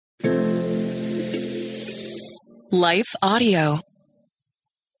Life Audio.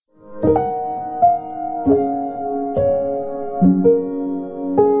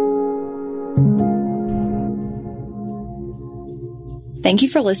 Thank you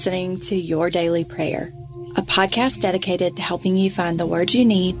for listening to Your Daily Prayer, a podcast dedicated to helping you find the words you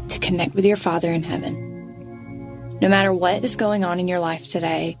need to connect with your Father in heaven. No matter what is going on in your life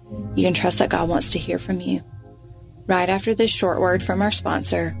today, you can trust that God wants to hear from you. Right after this short word from our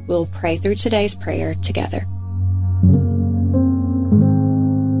sponsor, we'll pray through today's prayer together.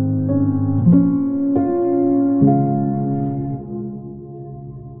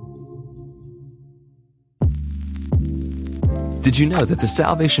 Did you know that the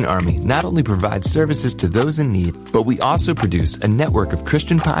Salvation Army not only provides services to those in need, but we also produce a network of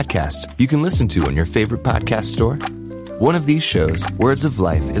Christian podcasts you can listen to on your favorite podcast store? One of these shows, Words of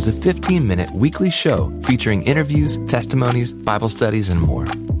Life, is a 15-minute weekly show featuring interviews, testimonies, Bible studies, and more.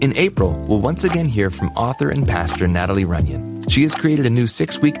 In April, we'll once again hear from author and pastor Natalie Runyon. She has created a new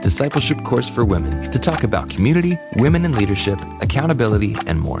 6-week discipleship course for women to talk about community, women in leadership, accountability,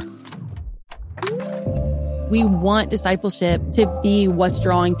 and more. We want discipleship to be what's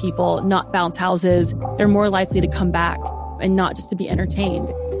drawing people, not bounce houses. They're more likely to come back and not just to be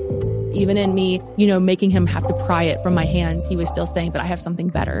entertained. Even in me, making him have to pry it from my hands, he was still saying, but I have something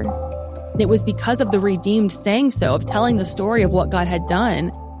better. And it was because of the redeemed saying so, of telling the story of what God had done.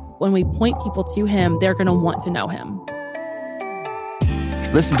 When we point people to him, they're going to want to know him.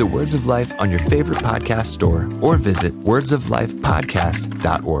 Listen to Words of Life on your favorite podcast store or visit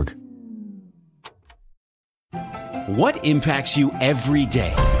wordsoflifepodcast.org. What impacts you every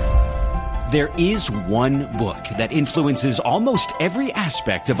day? There is one book that influences almost every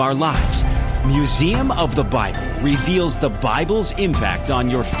aspect of our lives. Museum of the Bible reveals the Bible's impact on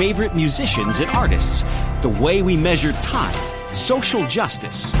your favorite musicians and artists, the way we measure time, social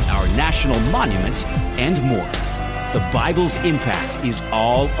justice, our national monuments, and more. The Bible's impact is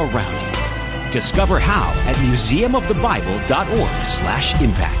all around you. Discover how at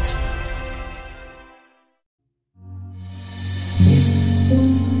museumofthebible.org/impact.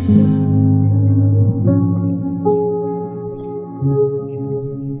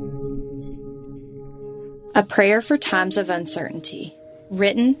 A Prayer for Times of Uncertainty,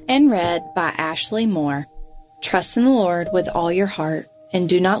 written and read by Ashley Moore. Trust in the Lord with all your heart and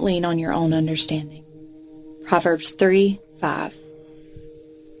do not lean on your own understanding. Proverbs 3:5.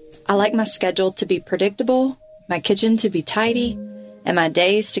 I like my schedule to be predictable, my kitchen to be tidy, and my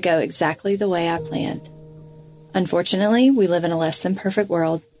days to go exactly the way I planned. Unfortunately, we live in a less than perfect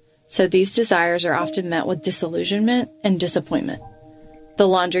world, so these desires are often met with disillusionment and disappointment. The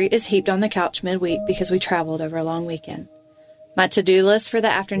laundry is heaped on the couch midweek because we traveled over a long weekend. My to-do list for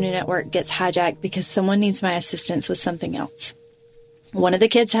the afternoon at work gets hijacked because someone needs my assistance with something else. One of the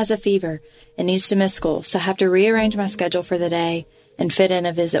kids has a fever and needs to miss school, so I have to rearrange my schedule for the day and fit in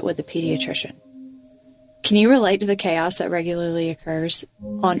a visit with the pediatrician. Can you relate to the chaos that regularly occurs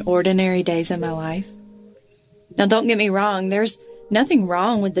on ordinary days in my life? Now, don't get me wrong, there's nothing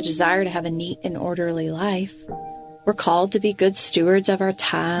wrong with the desire to have a neat and orderly life. We're called to be good stewards of our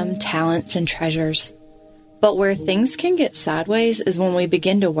time, talents, and treasures. But where things can get sideways is when we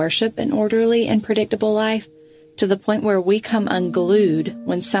begin to worship an orderly and predictable life to the point where we come unglued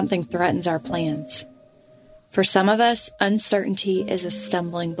when something threatens our plans. For some of us, uncertainty is a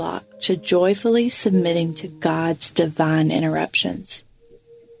stumbling block to joyfully submitting to God's divine interruptions.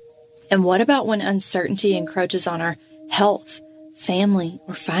 And what about when uncertainty encroaches on our health, family,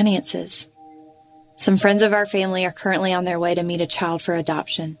 or finances? Some friends of our family are currently on their way to meet a child for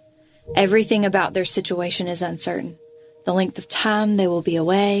adoption. Everything about their situation is uncertain. The length of time they will be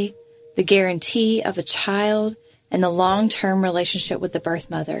away, the guarantee of a child, and the long-term relationship with the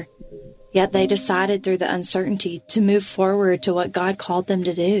birth mother. Yet they decided through the uncertainty to move forward to what God called them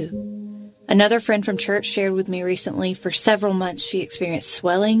to do. Another friend from church shared with me recently for several months she experienced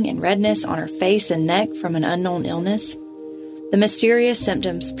swelling and redness on her face and neck from an unknown illness. The mysterious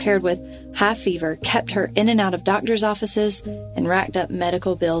symptoms paired with high fever kept her in and out of doctor's offices and racked up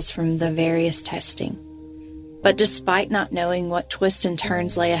medical bills from the various testing. But despite not knowing what twists and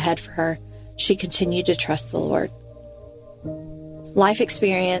turns lay ahead for her, she continued to trust the Lord. Life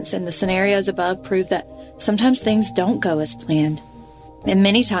experience and the scenarios above prove that sometimes things don't go as planned, and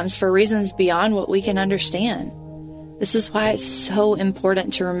many times for reasons beyond what we can understand. This is why it's so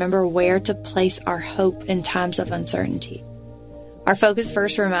important to remember where to place our hope in times of uncertainty. Our focus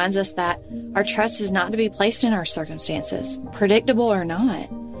verse reminds us that our trust is not to be placed in our circumstances, predictable or not.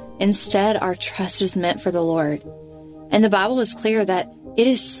 Instead, our trust is meant for the Lord. And the Bible is clear that it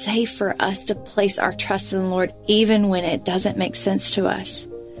is safe for us to place our trust in the Lord even when it doesn't make sense to us.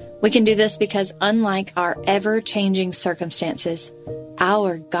 We can do this because unlike our ever-changing circumstances,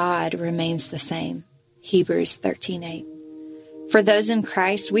 our God remains the same. Hebrews 13:8. For those in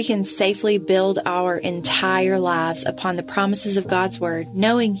Christ, we can safely build our entire lives upon the promises of God's word,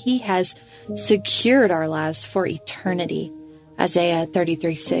 knowing He has secured our lives for eternity. Isaiah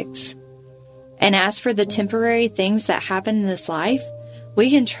 33:6. And as for the temporary things that happen in this life, we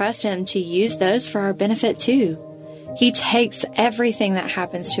can trust Him to use those for our benefit too. He takes everything that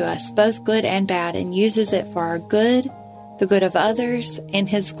happens to us, both good and bad, and uses it for our good, the good of others, and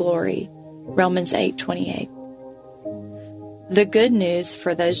His glory. Romans 8:28. The good news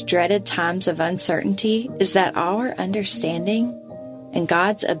for those dreaded times of uncertainty is that our understanding and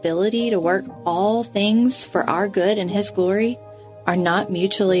God's ability to work all things for our good and His glory are not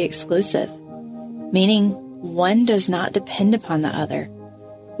mutually exclusive, meaning one does not depend upon the other.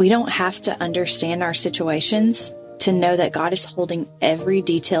 We don't have to understand our situations to know that God is holding every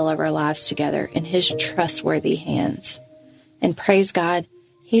detail of our lives together in His trustworthy hands. And praise God,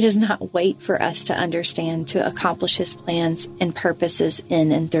 He does not wait for us to understand to accomplish His plans and purposes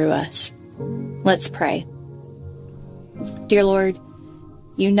in and through us. Let's pray. Dear Lord,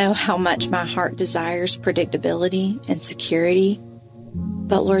 You know how much my heart desires predictability and security.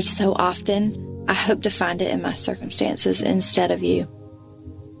 But Lord, so often I hope to find it in my circumstances instead of You.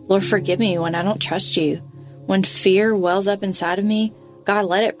 Lord, forgive me when I don't trust You. When fear wells up inside of me, God,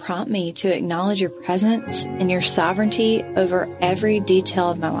 let it prompt me to acknowledge Your presence and Your sovereignty over every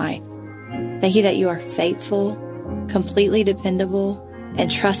detail of my life. Thank You that You are faithful, completely dependable,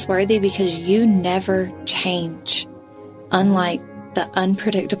 and trustworthy because You never change, unlike the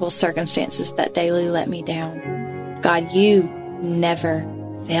unpredictable circumstances that daily let me down. God, You never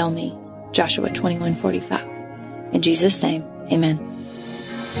fail me. Joshua 21:45. In Jesus' name, amen.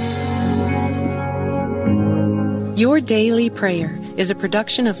 Your Daily Prayer is a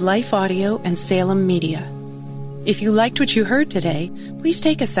production of Life Audio and Salem Media. If you liked what you heard today, please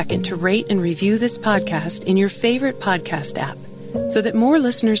take a second to rate and review this podcast in your favorite podcast app so that more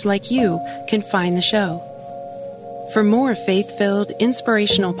listeners like you can find the show. For more faith-filled,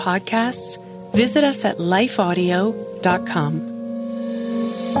 inspirational podcasts, visit us at lifeaudio.com.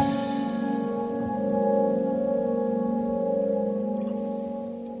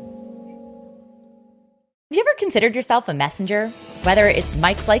 Have you ever considered yourself a messenger? Whether it's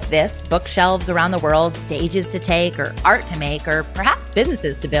mics like this, bookshelves around the world, stages to take, or art to make, or perhaps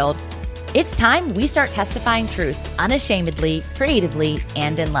businesses to build, it's time we start testifying truth unashamedly, creatively,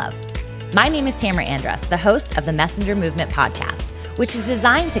 and in love. My name is Tamara Andrus, the host of the Messenger Movement podcast, which is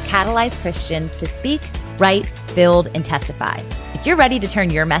designed to catalyze Christians to speak, write, build, and testify. If you're ready to turn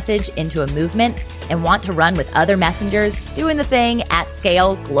your message into a movement and want to run with other messengers doing the thing at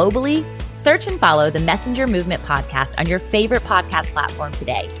scale globally, search and follow the Messenger Movement podcast on your favorite podcast platform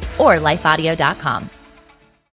today or lifeaudio.com.